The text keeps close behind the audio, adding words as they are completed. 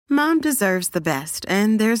Mom deserves the best,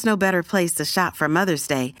 and there's no better place to shop for Mother's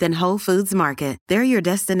Day than Whole Foods Market. They're your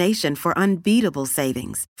destination for unbeatable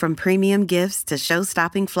savings, from premium gifts to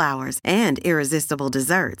show-stopping flowers and irresistible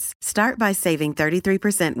desserts. Start by saving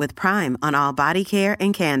 33% with Prime on all body care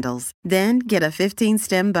and candles. Then get a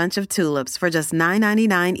 15-stem bunch of tulips for just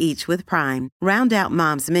 $9.99 each with Prime. Round out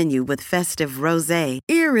Mom's menu with festive rosé,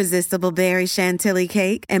 irresistible berry chantilly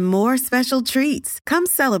cake, and more special treats. Come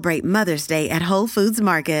celebrate Mother's Day at Whole Foods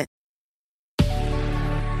Market.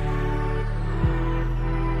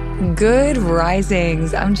 Good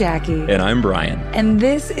risings. I'm Jackie. And I'm Brian. And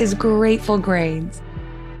this is Grateful Grains.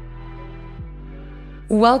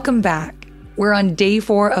 Welcome back. We're on day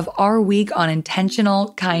 4 of our week on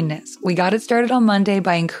intentional kindness. We got it started on Monday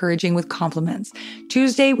by encouraging with compliments.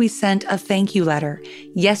 Tuesday, we sent a thank you letter.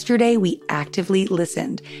 Yesterday, we actively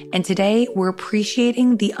listened. And today, we're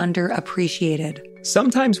appreciating the underappreciated.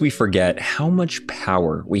 Sometimes we forget how much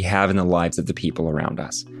power we have in the lives of the people around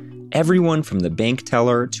us. Everyone from the bank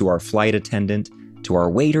teller to our flight attendant, to our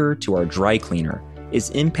waiter, to our dry cleaner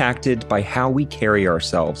is impacted by how we carry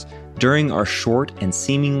ourselves during our short and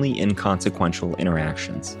seemingly inconsequential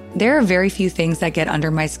interactions. There are very few things that get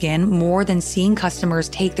under my skin more than seeing customers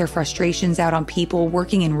take their frustrations out on people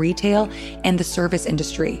working in retail and the service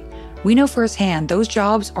industry. We know firsthand those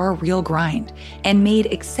jobs are a real grind and made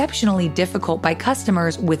exceptionally difficult by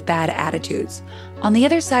customers with bad attitudes. On the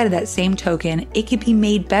other side of that same token, it can be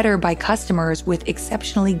made better by customers with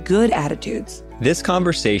exceptionally good attitudes. This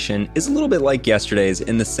conversation is a little bit like yesterday's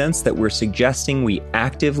in the sense that we're suggesting we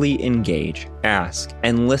actively engage, ask,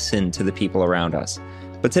 and listen to the people around us.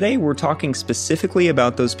 But today we're talking specifically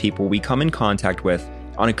about those people we come in contact with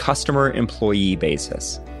on a customer-employee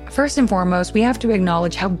basis. First and foremost, we have to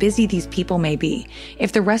acknowledge how busy these people may be.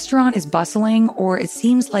 If the restaurant is bustling or it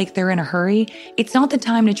seems like they're in a hurry, it's not the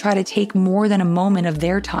time to try to take more than a moment of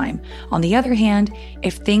their time. On the other hand,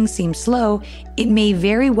 if things seem slow, it may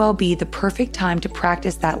very well be the perfect time to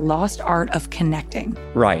practice that lost art of connecting.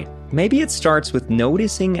 Right. Maybe it starts with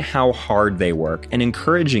noticing how hard they work and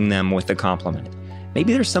encouraging them with a compliment.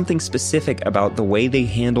 Maybe there's something specific about the way they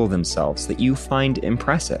handle themselves that you find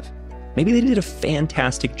impressive. Maybe they did a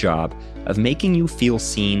fantastic job of making you feel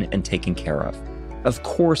seen and taken care of. Of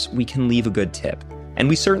course, we can leave a good tip, and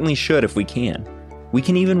we certainly should if we can. We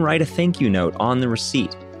can even write a thank you note on the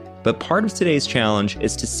receipt. But part of today's challenge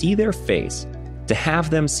is to see their face, to have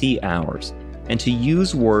them see ours, and to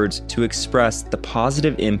use words to express the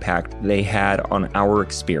positive impact they had on our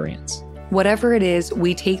experience. Whatever it is,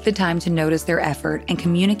 we take the time to notice their effort and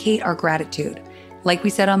communicate our gratitude. Like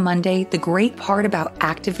we said on Monday, the great part about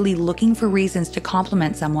actively looking for reasons to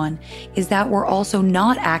compliment someone is that we're also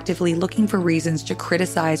not actively looking for reasons to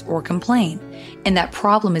criticize or complain. And that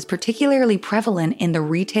problem is particularly prevalent in the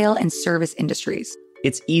retail and service industries.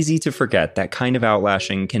 It's easy to forget that kind of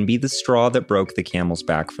outlashing can be the straw that broke the camel's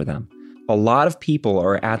back for them. A lot of people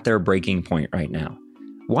are at their breaking point right now.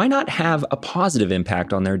 Why not have a positive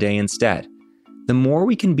impact on their day instead? The more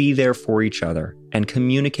we can be there for each other and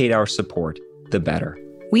communicate our support, the better.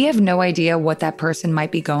 We have no idea what that person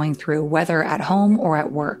might be going through, whether at home or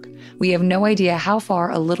at work. We have no idea how far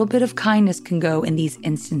a little bit of kindness can go in these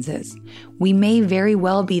instances. We may very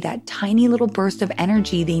well be that tiny little burst of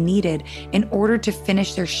energy they needed in order to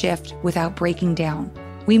finish their shift without breaking down.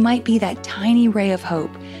 We might be that tiny ray of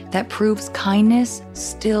hope that proves kindness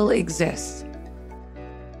still exists.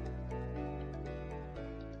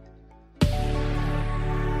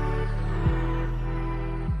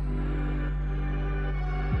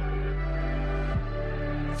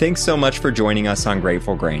 Thanks so much for joining us on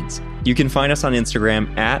Grateful Grains. You can find us on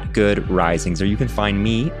Instagram at Good Risings, or you can find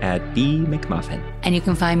me at B McMuffin. And you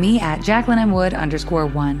can find me at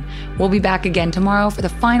JacquelineMWood_1. We'll be back again tomorrow for the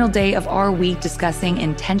final day of our week discussing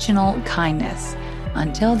intentional kindness.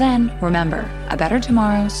 Until then, remember, a better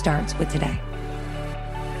tomorrow starts with today.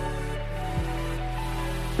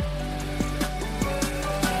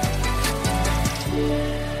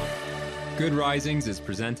 Good Risings is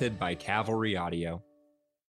presented by Cavalry Audio.